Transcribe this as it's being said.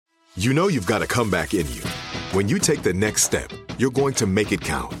You know you've got a comeback in you. When you take the next step, you're going to make it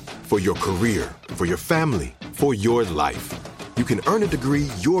count. For your career, for your family, for your life. You can earn a degree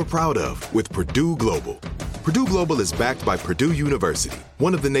you're proud of with Purdue Global. Purdue Global is backed by Purdue University,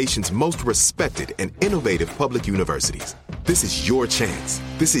 one of the nation's most respected and innovative public universities. This is your chance.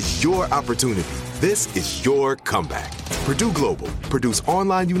 This is your opportunity. This is your comeback. Purdue Global, Purdue's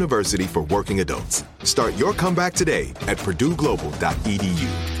online university for working adults. Start your comeback today at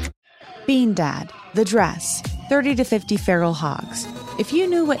purdueglobal.edu. Bean Dad, The Dress, 30 to 50 Feral Hogs. If you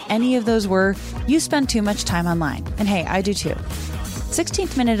knew what any of those were, you spend too much time online. And hey, I do too.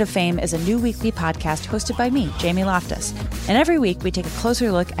 16th Minute of Fame is a new weekly podcast hosted by me, Jamie Loftus. And every week we take a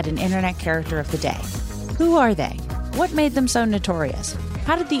closer look at an internet character of the day. Who are they? What made them so notorious?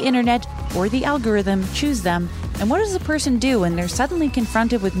 How did the internet or the algorithm choose them? And what does a person do when they're suddenly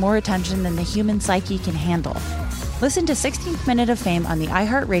confronted with more attention than the human psyche can handle? Listen to 16th Minute of Fame on the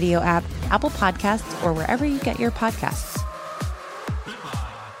iHeartRadio app, Apple Podcasts, or wherever you get your podcasts.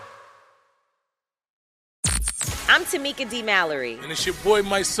 I'm Tamika D. Mallory. And it's your boy,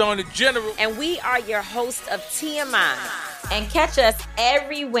 my son, the General. And we are your hosts of TMI. And catch us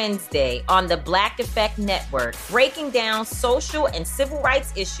every Wednesday on the Black Effect Network, breaking down social and civil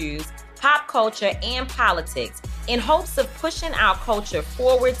rights issues, pop culture, and politics in hopes of pushing our culture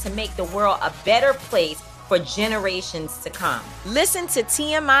forward to make the world a better place for generations to come. Listen to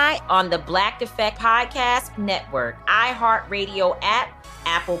TMI on the Black Effect Podcast Network, iHeartRadio app,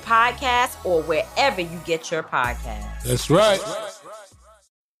 Apple Podcasts, or wherever you get your podcasts. That's right.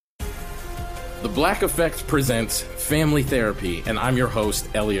 The Black Effect presents Family Therapy, and I'm your host,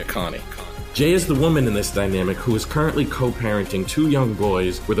 Elliot Connie. Jay is the woman in this dynamic who is currently co-parenting 2 young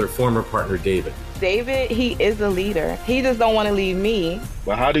boys with her former partner, David. David, he is a leader. He just don't want to leave me.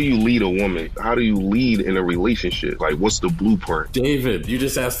 But how do you lead a woman? How do you lead in a relationship? Like, what's the blueprint? David, you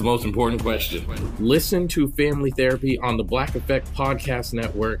just asked the most important question. Listen to Family Therapy on the Black Effect Podcast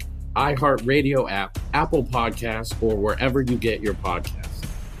Network, iHeartRadio app, Apple Podcasts, or wherever you get your podcasts.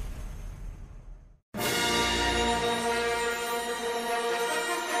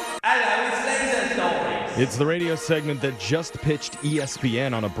 It's the radio segment that just pitched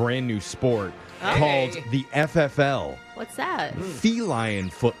ESPN on a brand new sport called the FFL. What's that? Feline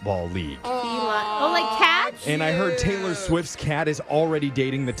Football League. Oh, like cats? And I heard Taylor Swift's cat is already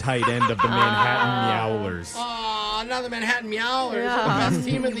dating the tight end of the Manhattan Meowlers. Oh, now the Manhattan Meowlers are the best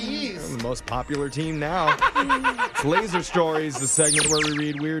team in the East. The most popular team now. It's Laser Stories, the segment where we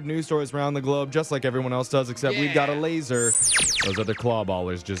read weird news stories around the globe, just like everyone else does, except we've got a laser. Those other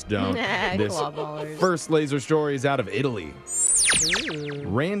clawballers just don't. This clawballers. First laser story is out of Italy.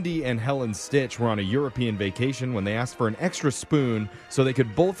 Randy and Helen Stitch were on a European vacation when they asked for an extra spoon so they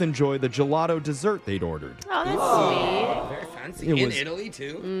could both enjoy the gelato dessert they'd ordered. Oh, that's sweet. Very fancy. It In was Italy,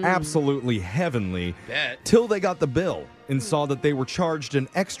 too? Absolutely heavenly. Bet. Till they got the bill and saw that they were charged an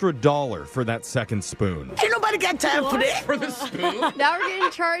extra $1 for that second spoon. Ain't nobody got time for that. For the spoon? Now we're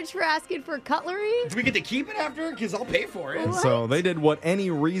getting charged for asking for cutlery? Do we get to keep it after? Because I'll pay for it. So they did what any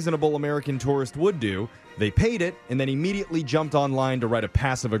reasonable American tourist would do. They paid it and then immediately jumped online to write a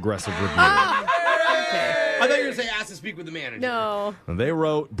passive-aggressive review. I thought you were going to say ask to speak with the manager. No. They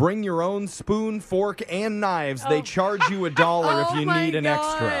wrote, bring your own spoon, fork, and knives. They charge you $1 if you need an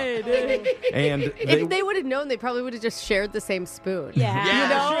extra. And If they would have known, they probably would have just shared the same spoon. Yeah, You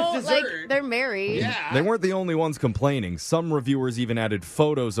know, it's like dessert. they're married. Yeah. they weren't the only ones complaining. Some reviewers even added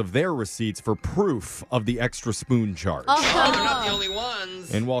photos of their receipts for proof of the extra spoon charge. Oh, they're not the only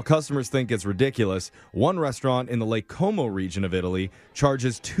ones. And while customers think it's ridiculous, one restaurant in the Lake Como region of Italy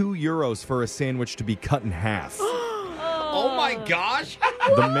charges €2 for a sandwich to be cut in half. Oh, my gosh.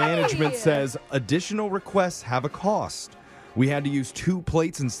 The management says additional requests have a cost. We had to use 2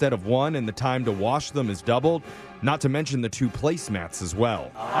 plates instead of 1, and the time to wash them is doubled, not to mention the 2 placemats as well.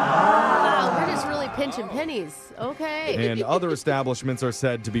 Wow, we're just really pinching pennies. Okay. And other establishments are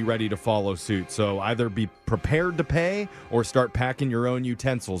said to be ready to follow suit, so either be prepared to pay or start packing your own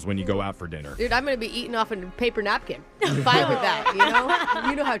utensils when you go out for dinner. Dude, I'm going to be eating off a paper napkin. I'm fine with that, you know?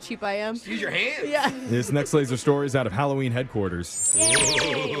 You know how cheap I am. Just use your hands. Yeah. This next laser story is out of Halloween headquarters.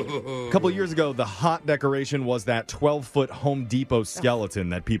 A couple of years ago, the hot decoration was that 12-foot Home Depot skeleton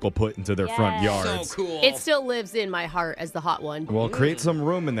that people put into their front yards. So cool. It still lives in my heart as the hot one. Well, create some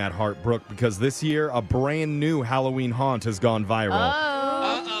room in that heart, Brooke, because this year a brand new Halloween haunt has gone viral.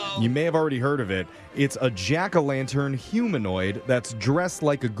 Oh. You may have already heard of it. It's a jack-o'-lantern humanoid that's dressed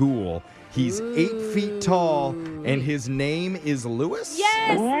like a ghoul. He's 8 feet tall, and his name is Lewis?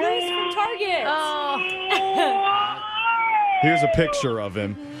 Yes, Lewis from Target. Oh. Here's a picture of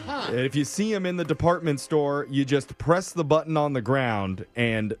him. If you see him in the department store, you just press the button on the ground,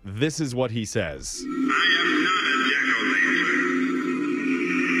 and this is what he says. I am not a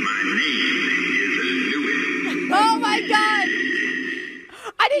jack-o'-lantern. My name is Louis. Oh, my God.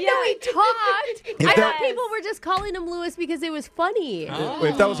 I didn't know he talked. I thought people were just calling him Louis because it was funny.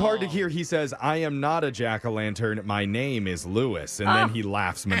 If that was hard to hear, he says, I am not a jack-o'-lantern. My name is Louis. And then he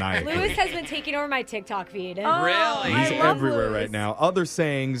laughs maniacally. Louis has been taking over my TikTok feed. Really? He's everywhere right now. Other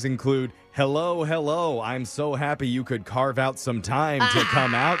sayings include, hello, hello. I'm so happy you could carve out some time to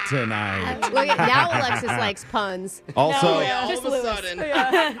come out tonight. Look at now Alexis likes puns. Also, all of a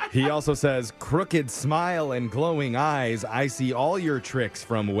sudden. he also says, crooked smile and glowing eyes. I see all your tricks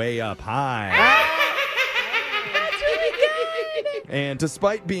from way up high. That's really good. And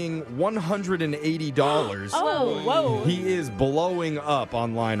despite being $180, Whoa. he is blowing up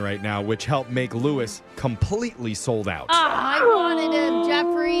online right now, which helped make Louis completely sold out. I wanted him,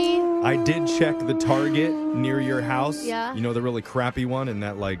 Jeffrey. I did check the Target near your house. Yeah. You know, the really crappy one in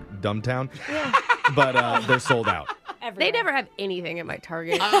that, like, dumb town? Yeah. But they're sold out. They never have anything at my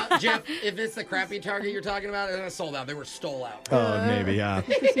Target. Jeff, if it's the crappy Target you're talking about, it's sold out. They were stole out. Oh, maybe, yeah.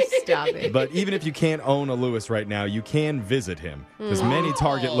 Stop it. But even if you can't own a Louis right now, you can visit him. Because many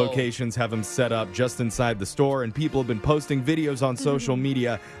Target locations have him set up just inside the store, and people have been posting videos on social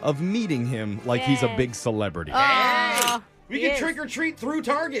media of meeting him like he's a big celebrity. We can trick or treat through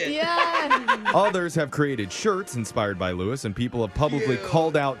Target. Yeah. Others have created shirts inspired by Louis, and people have publicly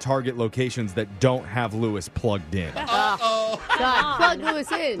called out Target locations that don't have Louis plugged in. God, plug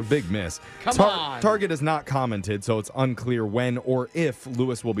Louis in. A big miss. Come on. Target has not commented, so it's unclear when or if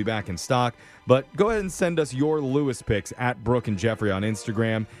Louis will be back in stock. But go ahead and send us your Louis pics at Brooke and Jeffrey on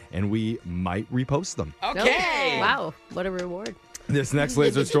Instagram, and we might repost them. Okay. Wow, what a reward. This next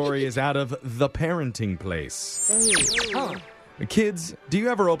laser story is out of The Parenting Place. Kids, do you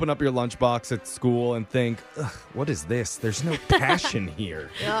ever open up your lunchbox at school and think, ugh, what is this? There's no passion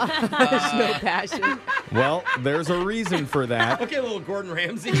here. There's no passion. Well, there's a reason for that. Okay, little Gordon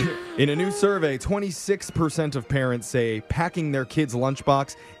Ramsay. In a new survey, 26% of parents say packing their kids'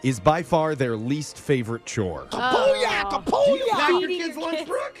 lunchbox is by far their least favorite chore. Booyah! Do you pack your kids' lunch,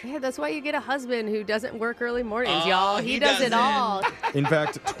 Brooke? Yeah, that's why you get a husband who doesn't work early mornings, y'all. He does does it all. In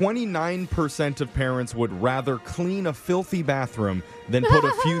fact, 29% of parents would rather clean a filthy bathroom than put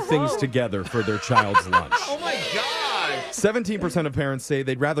a few things together for their child's lunch. Oh, my God. 17% of parents say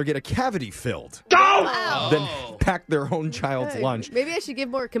they'd rather get a cavity filled than pack their own child's lunch. Maybe I should give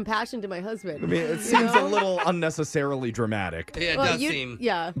more compassion to my husband. I mean, it seems a little unnecessarily dramatic. Yeah, it does seem.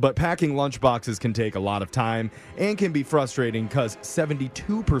 Yeah. But packing lunchboxes can take a lot of time and can be frustrating because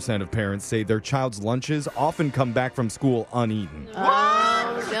 72% of parents say their child's lunches often come back from school uneaten.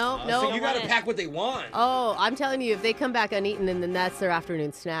 No. So you got to pack what they want. Oh, I'm telling you, if they come back uneaten, then that's their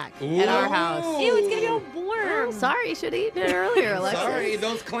afternoon snack at our house. Ew, it's going to be all warm. Sorry, you should have eaten it earlier, Alexis. Sorry,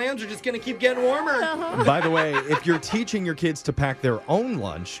 those clams are just going to keep getting warmer. By the way, if you're teaching your kids to pack their own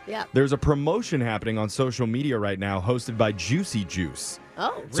lunch, there's a promotion happening on social media right now hosted by Juicy Juice.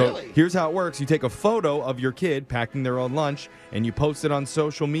 Oh, So here's how it works. You take a photo of your kid packing their own lunch, and you post it on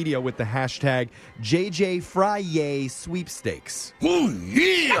social media with the hashtag JJ Sweepstakes. Oh,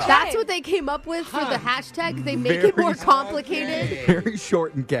 yeah! That's what they came up with for the hashtag? They make it more complicated? Very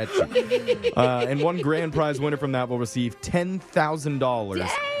short and catchy. And one grand prize winner from that will receive $10,000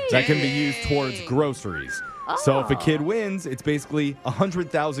 that can be used towards groceries. So if a kid wins, it's basically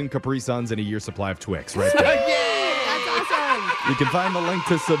 100,000 Capri Suns and a year's supply of Twix right there. That's awesome. You can find the link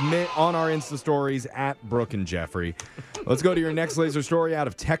to submit on our Insta stories at Brooke and Jeffrey. Let's go to your next laser story out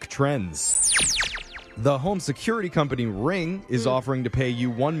of Tech Trends. The home security company Ring is offering to pay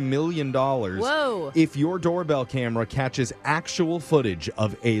you $1 million if your doorbell camera catches actual footage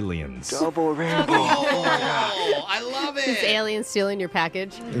of aliens. Double rainbow. Oh, I love it. Is aliens stealing your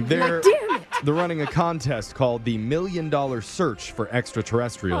package? They're Damn it. They're running a contest called the $1 Million Search for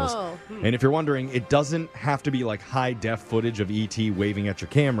Extraterrestrials. And if you're wondering, it doesn't have to be like high-def footage of E.T. waving at your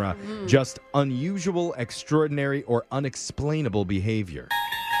camera, just unusual, extraordinary, or unexplainable behavior.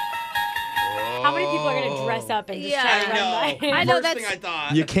 How many people are going to dress up and just try to run by? I know First that's thing I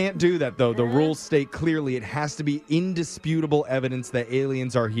thought. You can't do that, though. The rules state clearly it has to be indisputable evidence that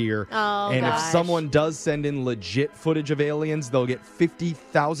aliens are here. And if someone does send in legit footage of aliens, they'll get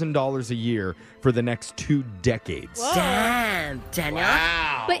 $50,000 a year for the next 2 decades. Damn, Daniel.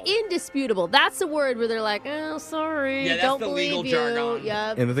 Wow. But indisputable. That's the word where they're like, oh, sorry, Yeah, that's don't the believe legal you. jargon.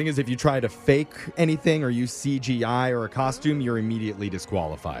 Yep. And the thing is, if you try to fake anything or use CGI or a costume, you're immediately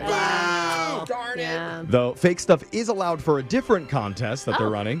disqualified. Wow. Darn it. Yeah. Though fake stuff is allowed for a different contest that they're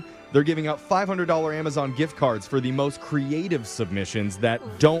running. They're giving out $500 Amazon gift cards for the most creative submissions that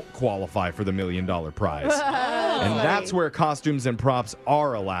don't qualify for the $1 million prize. And that's where costumes and props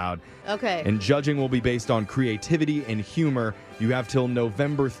are allowed. Okay. And judging will be based on creativity and humor. You have till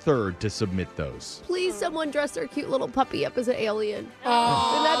November 3rd to submit those. Please, someone dress their cute little puppy up as an alien.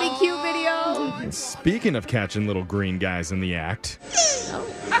 Wouldn't that be cute, video? And speaking of catching little green guys in the act, This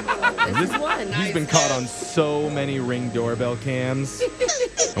is one. he's been caught on so many Ring doorbell cams.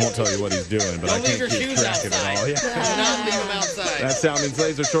 I won't tell you what he's doing, but I Don't leave can't your keep shoes track of it outside. all. Yeah. Do not leave them outside. That Sound Means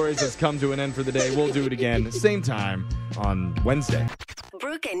Laser Stories has come to an end for the day. We'll do it again, same time on Wednesday.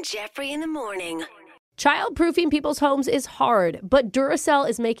 Brooke and Jeffrey in the morning. Childproofing people's homes is hard, but Duracell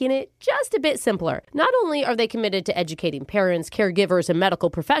is making it just a bit simpler. Not only are they committed to educating parents, caregivers, and medical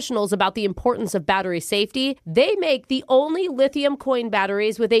professionals about the importance of battery safety, they make the only lithium coin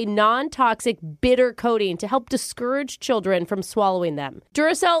batteries with a non-toxic bitter coating to help discourage children from swallowing them.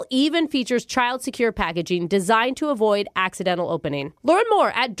 Duracell even features child-secure packaging designed to avoid accidental opening. Learn more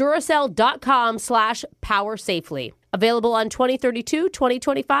at Duracell.com/powersafely. Available on 2032,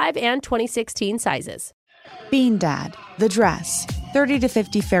 2025, and 2016 sizes. Bean Dad, The Dress, 30 to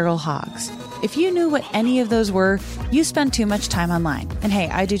 50 Feral Hogs. If you knew what any of those were, you spend too much time online. And hey,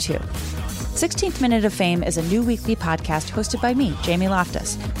 I do too. 16th Minute of Fame is a new weekly podcast hosted by me, Jamie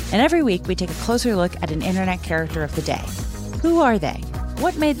Loftus. And every week we take a closer look at an internet character of the day. Who are they?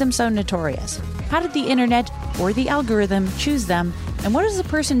 What made them so notorious? How did the internet or the algorithm choose them? And what does a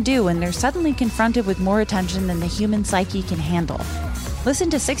person do when they're suddenly confronted with more attention than the human psyche can handle? Listen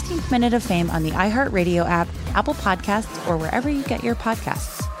to 16th Minute of Fame on the iHeartRadio app, Apple Podcasts, or wherever you get your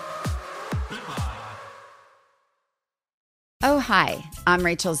podcasts. Oh, hi, I'm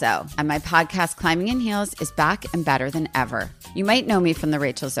Rachel Zoe, and my podcast, Climbing in Heels, is back and better than ever. You might know me from the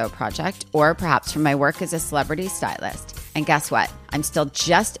Rachel Zoe Project, or perhaps from my work as a celebrity stylist. And guess what? I'm still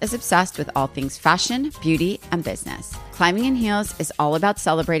just as obsessed with all things fashion, beauty, and business. Climbing in Heels is all about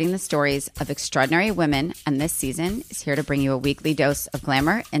celebrating the stories of extraordinary women, and this season is here to bring you a weekly dose of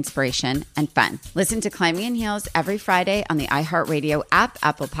glamour, inspiration, and fun. Listen to Climbing in Heels every Friday on the iHeartRadio app,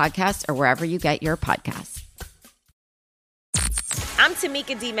 Apple Podcasts, or wherever you get your podcasts. I'm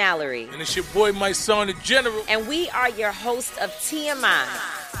Tamika D. Mallory. And it's your boy, my son, the General. And we are your hosts of TMI.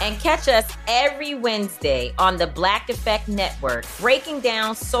 And catch us every Wednesday on the Black Effect Network, breaking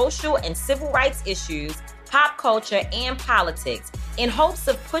down social and civil rights issues, pop culture, and politics in hopes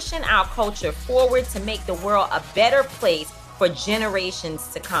of pushing our culture forward to make the world a better place for generations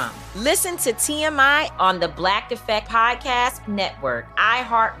to come. Listen to TMI on the Black Effect Podcast Network,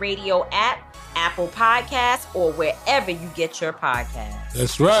 iHeartRadio app, Apple Podcasts, or wherever you get your podcasts.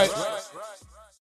 That's right.